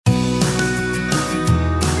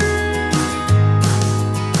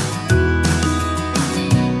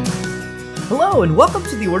Hello, and welcome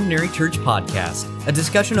to the Ordinary Church Podcast, a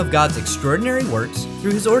discussion of God's extraordinary works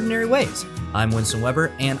through his ordinary ways. I'm Winston Weber,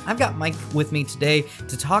 and I've got Mike with me today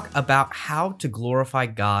to talk about how to glorify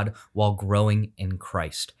God while growing in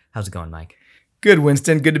Christ. How's it going, Mike? Good,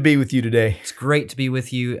 Winston. Good to be with you today. It's great to be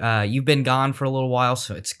with you. You've been gone for a little while,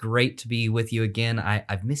 so it's great to be with you again.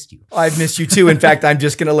 I've missed you. I've missed you too. In fact, I'm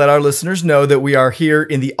just going to let our listeners know that we are here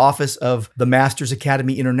in the office of the Masters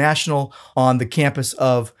Academy International on the campus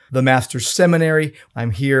of the Masters Seminary. I'm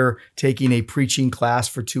here taking a preaching class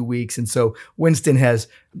for 2 weeks. And so Winston has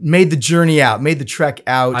made the journey out, made the trek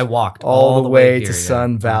out. I walked all the way here, to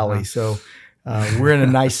Sun Valley. So we're in a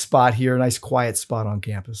nice spot here, a nice quiet spot on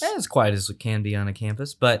campus. As quiet as it can be on a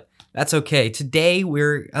campus, but that's okay. Today,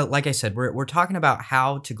 we're like I said, we're talking about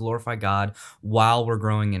how to glorify God while we're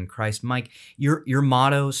growing in Christ. Mike, your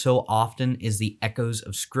motto so often is the echoes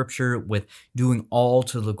of Scripture with doing all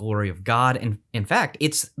to the glory of God. And in fact,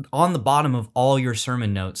 it's on the bottom of all your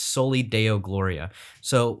sermon notes, Soli Deo Gloria.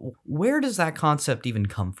 So where does that concept even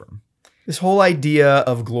come from? This whole idea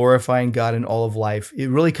of glorifying God in all of life, it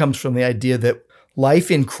really comes from the idea that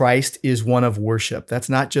life in Christ is one of worship. That's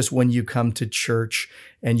not just when you come to church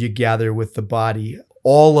and you gather with the body.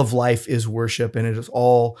 All of life is worship, and it is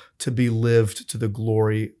all to be lived to the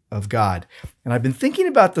glory of God. And I've been thinking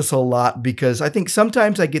about this a lot because I think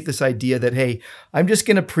sometimes I get this idea that, hey, I'm just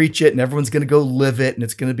going to preach it and everyone's going to go live it and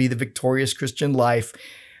it's going to be the victorious Christian life.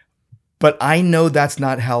 But I know that's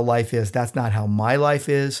not how life is. That's not how my life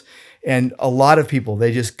is. And a lot of people,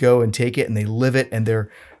 they just go and take it and they live it, and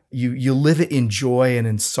you live it in joy and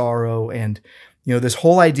in sorrow. And, this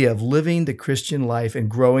whole idea of living the Christian life and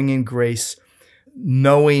growing in grace,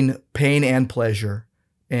 knowing pain and pleasure.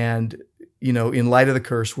 And, in light of the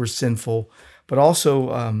curse, we're sinful, but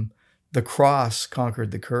also the cross conquered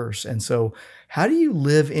the curse. And so how do you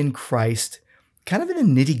live in Christ kind of in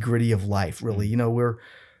the nitty gritty of life, really?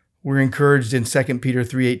 We're encouraged in 2 Peter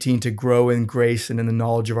 3:18 to grow in grace and in the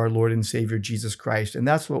knowledge of our Lord and Savior, Jesus Christ. And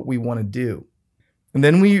that's what we want to do. And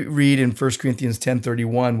then we read in 1 Corinthians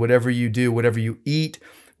 10:31, whatever you do, whatever you eat,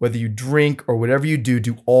 whether you drink or whatever you do,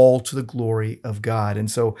 do all to the glory of God.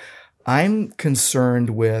 And so I'm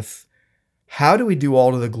concerned with how do we do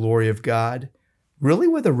all to the glory of God, really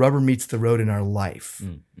where the rubber meets the road in our life.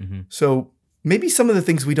 Mm-hmm. So maybe some of the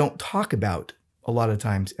things we don't talk about a lot of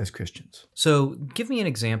times as Christians. So give me an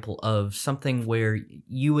example of something where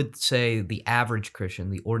you would say the average Christian,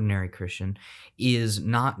 the ordinary Christian, is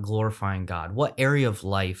not glorifying God. What area of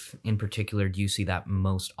life in particular do you see that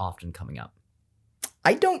most often coming up?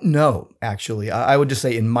 I don't know, actually. I would just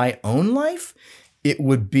say in my own life, it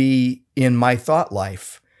would be in my thought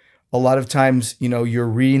life. A lot of times, you're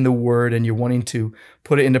reading the word and you're wanting to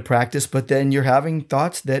put it into practice, but then you're having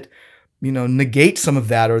thoughts that negate some of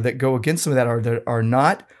that or that go against some of that or that are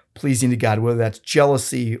not pleasing to God, whether that's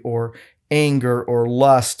jealousy or anger or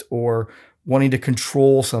lust or wanting to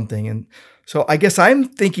control something. And so I guess I'm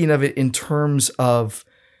thinking of it in terms of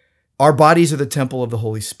our bodies are the temple of the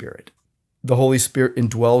Holy Spirit. The Holy Spirit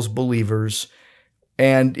indwells believers.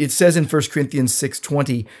 And it says in 1 Corinthians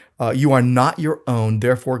 6:20, you are not your own,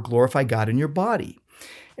 therefore glorify God in your body.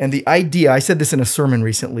 And the idea, I said this in a sermon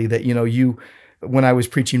recently, that, when I was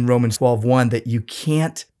preaching Romans 12:1, that you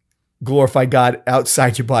can't glorify God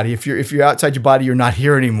outside your body. If you're outside your body, you're not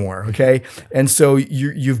here anymore, okay? And so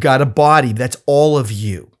you've got a body, that's all of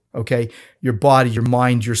you, okay? Your body, your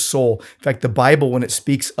mind, your soul. In fact, the Bible, when it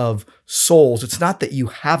speaks of souls, it's not that you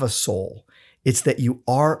have a soul, it's that you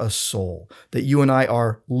are a soul, that you and I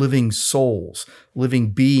are living souls, living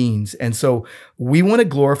beings. And so we want to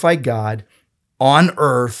glorify God on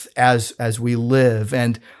earth as we live.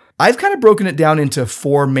 And I've kind of broken it down into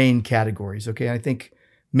 4 main categories, okay? I think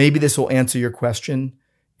maybe this will answer your question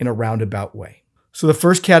in a roundabout way. So the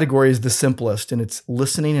first category is the simplest, and it's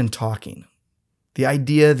listening and talking. The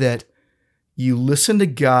idea that you listen to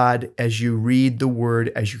God as you read the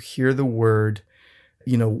word, as you hear the word.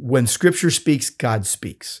 When Scripture speaks, God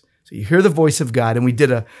speaks. So you hear the voice of God, and we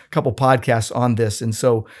did a couple podcasts on this, and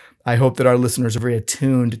so I hope that our listeners are very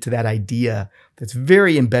attuned to that idea that's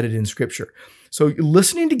very embedded in Scripture. So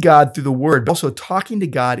listening to God through the word, but also talking to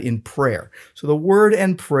God in prayer. So the word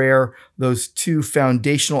and prayer, those 2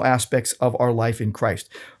 foundational aspects of our life in Christ,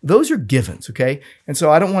 those are givens, okay? And so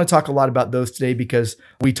I don't want to talk a lot about those today because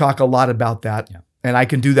we talk a lot about that, and I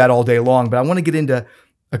can do that all day long, but I want to get into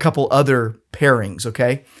a couple other pairings,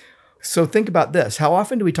 okay? So think about this. How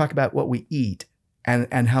often do we talk about what we eat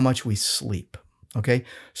and how much we sleep? Okay,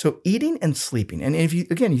 so eating and sleeping. And if you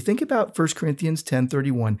think about 1 Corinthians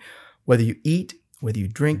 10:31, whether you eat, whether you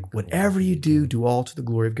drink, whatever you do, do all to the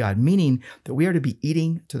glory of God, meaning that we are to be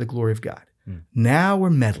eating to the glory of God. Now we're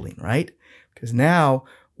meddling, right? Because now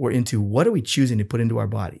we're into what are we choosing to put into our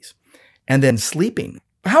bodies? And then sleeping.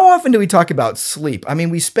 How often do we talk about sleep? I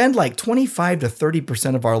mean, we spend like 25 to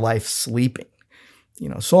 30% of our life sleeping.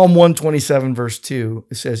 Psalm 127 verse 2,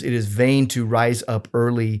 it says, "It is vain to rise up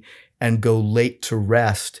early and go late to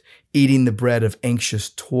rest, eating the bread of anxious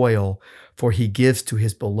toil, for he gives to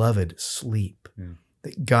his beloved sleep."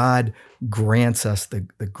 That God grants us the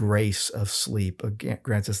grace of sleep,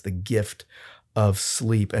 grants us the gift of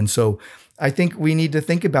sleep. And so I think we need to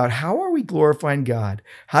think about, how are we glorifying God?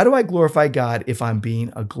 How do I glorify God if I'm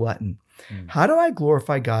being a glutton? How do I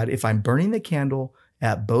glorify God if I'm burning the candle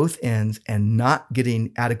at both ends and not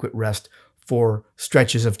getting adequate rest for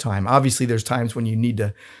stretches of time? Obviously, there's times when you need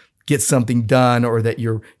to get something done, or that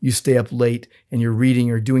you stay up late and you're reading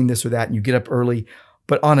or doing this or that, and you get up early.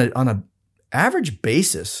 But on a average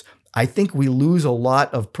basis, I think we lose a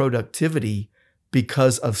lot of productivity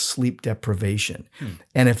because of sleep deprivation.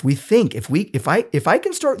 And if I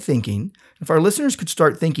can start thinking, if our listeners could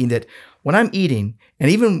start thinking that when I'm eating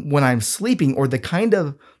and even when I'm sleeping, or the kind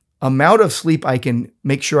of amount of sleep I can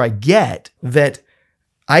make sure I get, that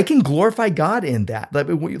I can glorify God in that. Like,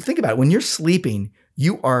 when you think about it, when you're sleeping,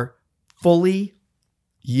 you are fully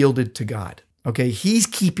yielded to God. Okay, he's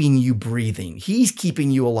keeping you breathing. He's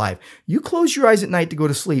keeping you alive. You close your eyes at night to go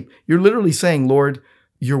to sleep, you're literally saying, "Lord,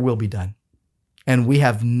 your will be done." And we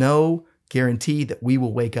have no guarantee that we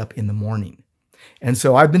will wake up in the morning. And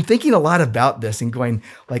so I've been thinking a lot about this and going,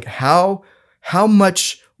 like, how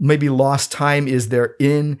much maybe lost time is there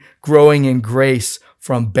in growing in grace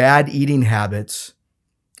from bad eating habits,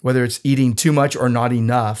 whether it's eating too much or not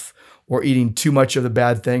enough, or eating too much of the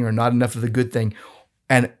bad thing or not enough of the good thing,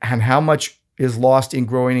 and how much is lost in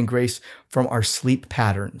growing in grace from our sleep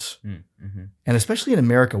patterns. And especially in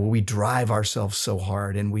America, where we drive ourselves so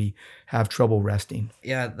hard and we have trouble resting.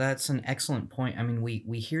 Yeah, that's an excellent point. I mean,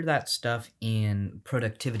 we hear that stuff in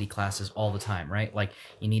productivity classes all the time, right? Like,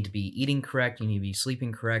 you need to be eating correct, you need to be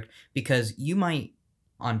sleeping correct, because you might,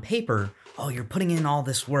 on paper, you're putting in all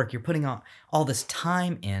this work, you're putting all this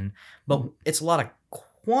time in, but it's a lot of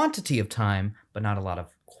quantity of time, but not a lot of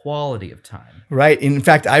quality of time. Right. In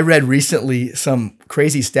fact, I read recently some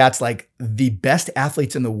crazy stats, like the best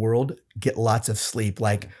athletes in the world get lots of sleep.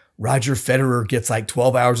 Like Roger Federer gets like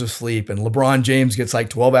 12 hours of sleep, and LeBron James gets like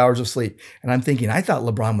 12 hours of sleep. And I'm thinking, I thought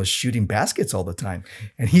LeBron was shooting baskets all the time,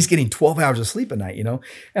 and he's getting 12 hours of sleep a night,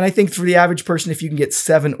 And I think for the average person, if you can get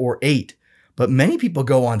 7 or 8, but many people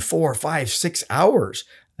go on 4, 5, 6 hours,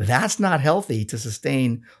 that's not healthy to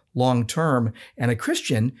sustain long term. And a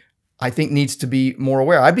Christian, I think, needs to be more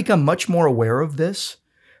aware. I've become much more aware of this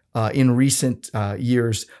in recent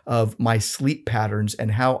years, of my sleep patterns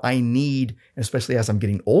and how I need, especially as I'm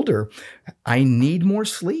getting older, I need more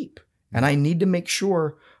sleep, and I need to make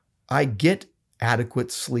sure I get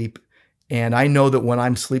adequate sleep. And I know that when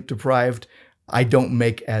I'm sleep deprived, I don't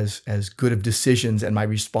make as good of decisions, and my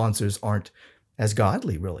responses aren't as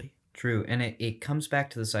godly, really. True. And it comes back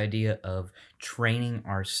to this idea of training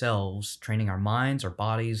ourselves, training our minds, our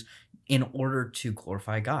bodies, in order to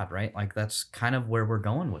glorify God, right? Like, that's kind of where we're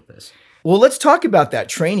going with this. Well, let's talk about that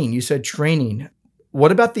training. You said training.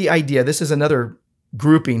 What about the idea? This is another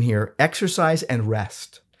grouping here: exercise and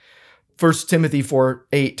rest. 1 Timothy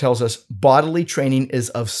 4:8 tells us, bodily training is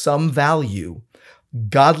of some value.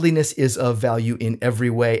 Godliness is of value in every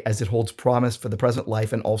way, as it holds promise for the present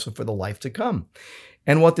life and also for the life to come.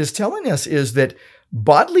 And what this is telling us is that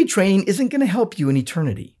bodily training isn't going to help you in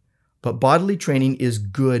eternity, but bodily training is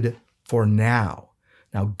good for now.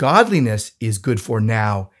 Now, godliness is good for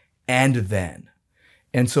now and then.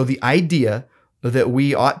 And so the idea that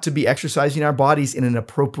we ought to be exercising our bodies in an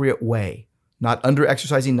appropriate way, not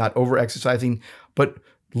under-exercising, not over-exercising, but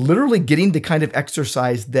literally getting the kind of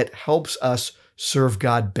exercise that helps us serve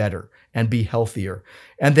God better and be healthier.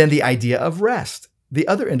 And then the idea of rest, the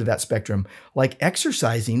other end of that spectrum, like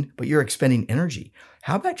exercising, but you're expending energy.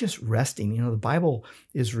 How about just resting? The Bible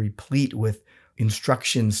is replete with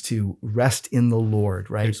instructions to rest in the Lord,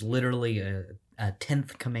 right? There's literally a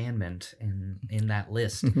 10th commandment in that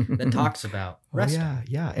list that talks about resting.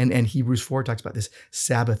 Yeah. And Hebrews 4 talks about this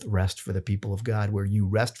Sabbath rest for the people of God, where you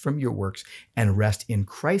rest from your works and rest in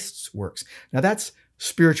Christ's works. Now, that's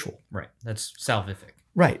spiritual. Right. That's salvific.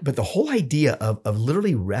 Right. But the whole idea of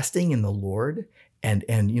literally resting in the Lord and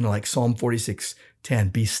like Psalm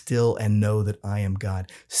 46:10, be still and know that I am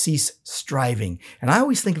God. Cease striving. And I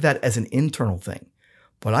always think of that as an internal thing.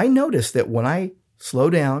 But I notice that when I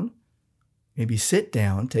slow down, maybe sit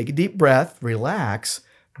down, take a deep breath, relax,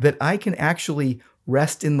 that I can actually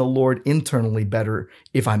rest in the Lord internally better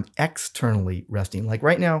if I'm externally resting. Like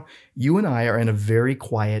right now, you and I are in a very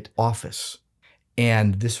quiet office,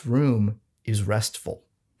 and this room is restful.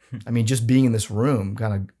 I mean, just being in this room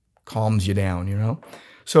kind of calms you down, you know?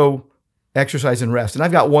 So exercise and rest. And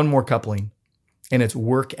I've got one more coupling, and it's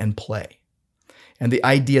work and play. And the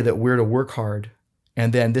idea that we're to work hard.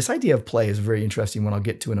 And then this idea of play is a very interesting one I'll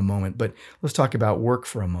get to in a moment. But let's talk about work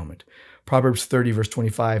for a moment. Proverbs 30, verse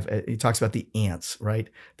 25, it talks about the ants, right?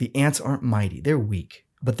 The ants aren't mighty. They're weak,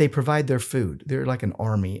 but they provide their food. They're like an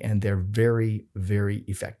army, and they're very, very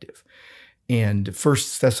effective. And 1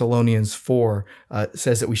 Thessalonians 4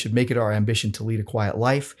 says that we should make it our ambition to lead a quiet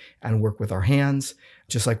life and work with our hands,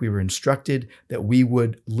 just like we were instructed, that we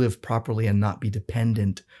would live properly and not be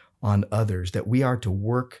dependent on others, that we are to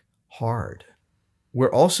work hard.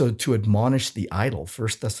 We're also to admonish the idle,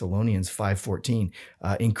 1 Thessalonians 5:14.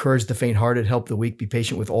 Encourage the faint-hearted, help the weak, be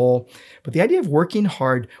patient with all. But the idea of working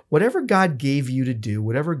hard, whatever God gave you to do,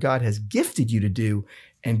 whatever God has gifted you to do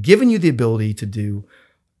and given you the ability to do,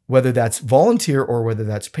 whether that's volunteer or whether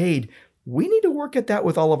that's paid, we need to work at that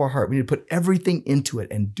with all of our heart. We need to put everything into it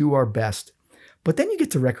and do our best. But then you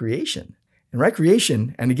get to recreation. And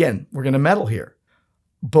recreation, and again, we're going to meddle here.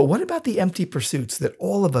 But what about the empty pursuits that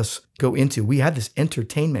all of us go into? We have this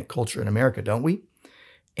entertainment culture in America, don't we?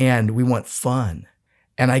 And we want fun.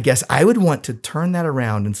 And I guess I would want to turn that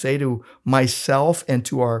around and say to myself and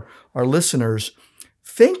to our listeners,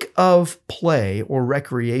 think of play or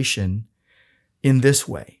recreation in this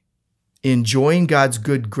way: enjoying God's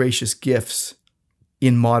good, gracious gifts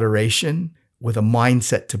in moderation with a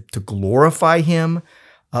mindset to glorify Him,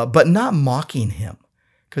 but not mocking Him.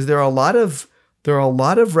 Because there are a lot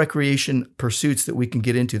of recreation pursuits that we can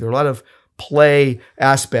get into. There are a lot of play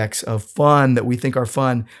aspects of fun that we think are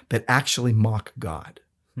fun that actually mock God.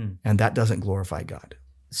 And that doesn't glorify God.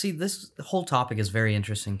 See, this whole topic is very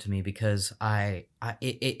interesting to me because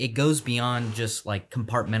it goes beyond just like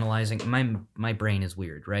compartmentalizing. My brain is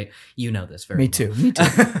weird, right? You know this very Me well. too. Me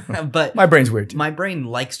too. But my brain's weird too. My brain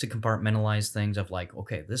likes to compartmentalize things of like,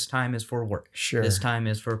 okay, this time is for work. Sure. This time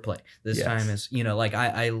is for play. This time is, like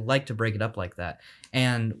I like to break it up like that.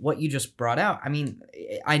 And what you just brought out, I mean,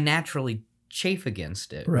 I naturally chafe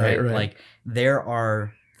against it, right? Like there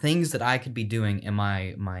are things that I could be doing in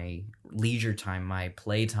my leisure time, my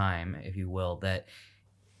play time, if you will, that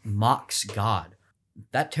mocks God.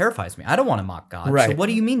 That terrifies me. I don't want to mock God. Right. So what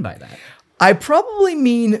do you mean by that? I probably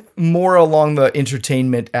mean more along the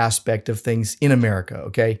entertainment aspect of things in America,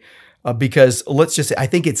 okay? Because let's just say, I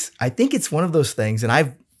think it's one of those things, and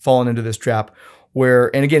I've fallen into this trap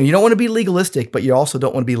where, and again, you don't want to be legalistic, but you also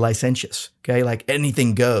don't want to be licentious, okay? Like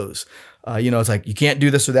anything goes. It's like, you can't do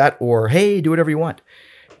this or that, or hey, do whatever you want.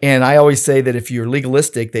 And I always say that if you're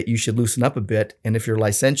legalistic, that you should loosen up a bit. And if you're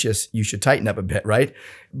licentious, you should tighten up a bit, right?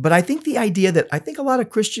 But I think the idea that I think a lot of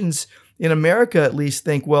Christians in America at least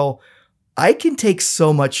think, well, I can take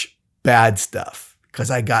so much bad stuff because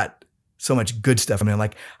I got so much good stuff. I mean,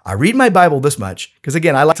 like I read my Bible this much because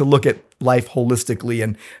again, I like to look at life holistically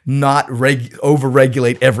and not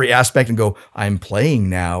over-regulate every aspect and go, I'm playing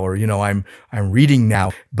now, or, I'm reading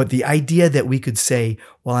now. But the idea that we could say,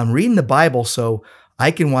 well, I'm reading the Bible, so I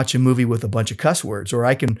can watch a movie with a bunch of cuss words, or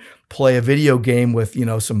I can play a video game with,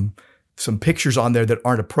 some pictures on there that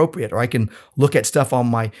aren't appropriate, or I can look at stuff on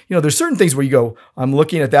my, there's certain things where you go, I'm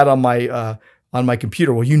looking at that on my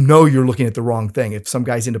computer. Well, you're looking at the wrong thing. If some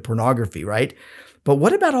guy's into pornography, right? But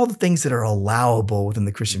what about all the things that are allowable within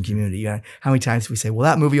the Christian community? How many times do we say, well,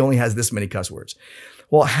 that movie only has this many cuss words?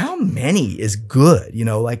 Well, how many is good?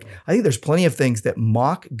 I think there's plenty of things that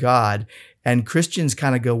mock God, and Christians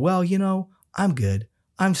kind of go, well, I'm good.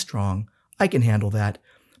 I'm strong. I can handle that.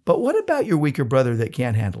 But what about your weaker brother that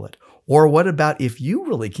can't handle it? Or what about if you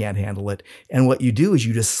really can't handle it? And what you do is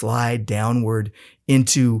you just slide downward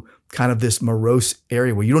into kind of this morose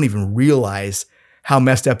area where you don't even realize how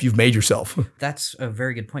messed up you've made yourself. That's a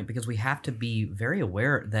very good point, because we have to be very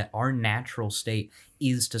aware that our natural state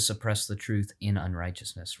is to suppress the truth in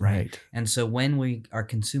unrighteousness, right? And so when we are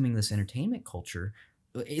consuming this entertainment culture,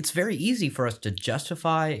 it's very easy for us to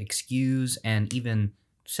justify, excuse, and even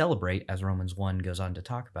celebrate, as Romans 1 goes on to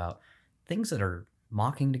talk about, things that are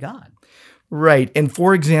mocking to God. Right. And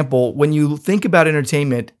for example, when you think about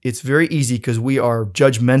entertainment, it's very easy because we are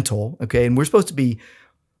judgmental, okay? And we're supposed to be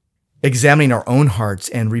examining our own hearts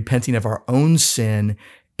and repenting of our own sin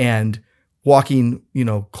and walking,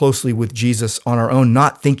 closely with Jesus on our own,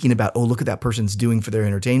 not thinking about, oh, look at that person's doing for their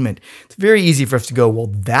entertainment. It's very easy for us to go, well,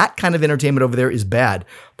 that kind of entertainment over there is bad,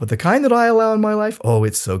 but the kind that I allow in my life, oh,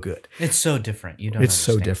 it's so good. It's so different. It's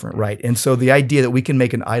so different, right? And so the idea that we can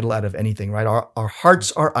make an idol out of anything, right? Our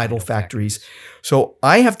hearts are idol factories. So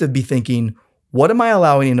I have to be thinking, what am I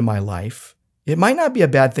allowing into my life? It might not be a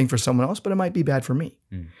bad thing for someone else, but it might be bad for me.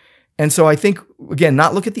 And so I think, again,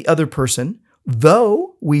 not look at the other person,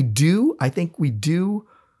 Though I think we do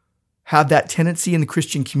have that tendency in the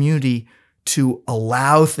Christian community to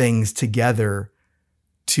allow things together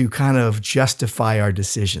to kind of justify our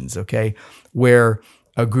decisions, okay? Where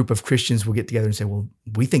a group of Christians will get together and say, well,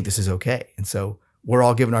 we think this is okay. And so we're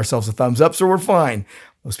all giving ourselves a thumbs up, so we're fine.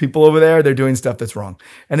 Those people over there, they're doing stuff that's wrong.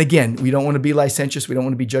 And again, we don't want to be licentious. We don't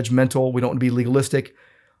want to be judgmental. We don't want to be legalistic.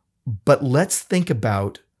 But let's think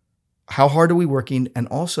about how hard are we working, and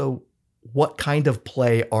also what kind of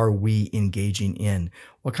play are we engaging in?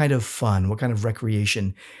 What kind of fun? What kind of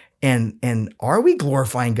recreation? And are we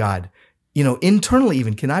glorifying God? Internally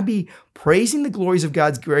even, can I be praising the glories of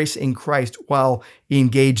God's grace in Christ while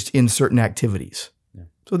engaged in certain activities? Yeah.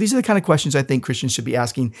 So these are the kind of questions I think Christians should be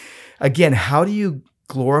asking. Again, how do you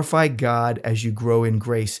glorify God as you grow in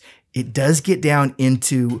grace? It does get down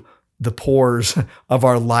into the pores of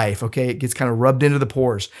our life, okay? It gets kind of rubbed into the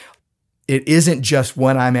pores. It isn't just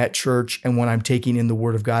when I'm at church and when I'm taking in the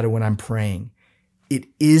Word of God or when I'm praying. It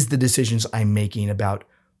is the decisions I'm making about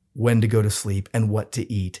when to go to sleep and what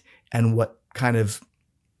to eat and what kind of,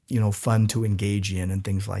 fun to engage in and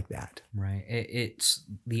things like that. Right. It's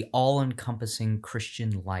the all-encompassing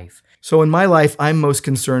Christian life. So in my life, I'm most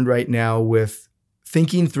concerned right now with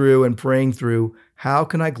thinking through and praying through, how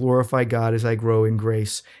can I glorify God as I grow in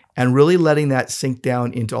grace, and really letting that sink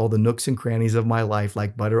down into all the nooks and crannies of my life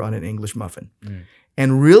like butter on an English muffin.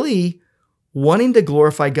 And really wanting to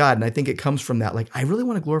glorify God. And I think it comes from that. Like, I really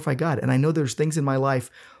want to glorify God. And I know there's things in my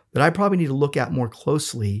life that I probably need to look at more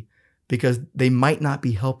closely because they might not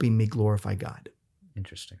be helping me glorify God.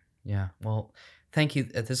 Interesting. Yeah. Well, thank you.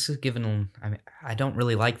 This is given, I don't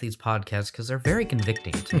really like these podcasts because they're very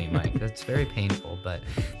convicting to me, Mike. That's very painful. But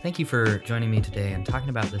thank you for joining me today and talking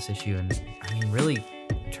about this issue. And really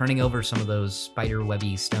turning over some of those spider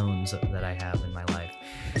webby stones that I have in my life.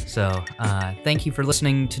 So thank you for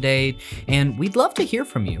listening today, and we'd love to hear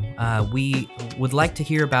from you. We would like to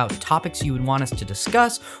hear about topics you would want us to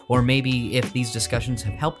discuss, or maybe if these discussions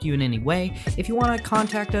have helped you in any way. If you want to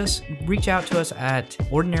contact us, reach out to us at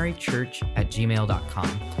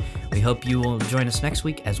ordinarychurch@gmail.com. We hope you will join us next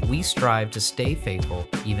week as we strive to stay faithful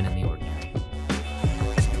even in the ordinary.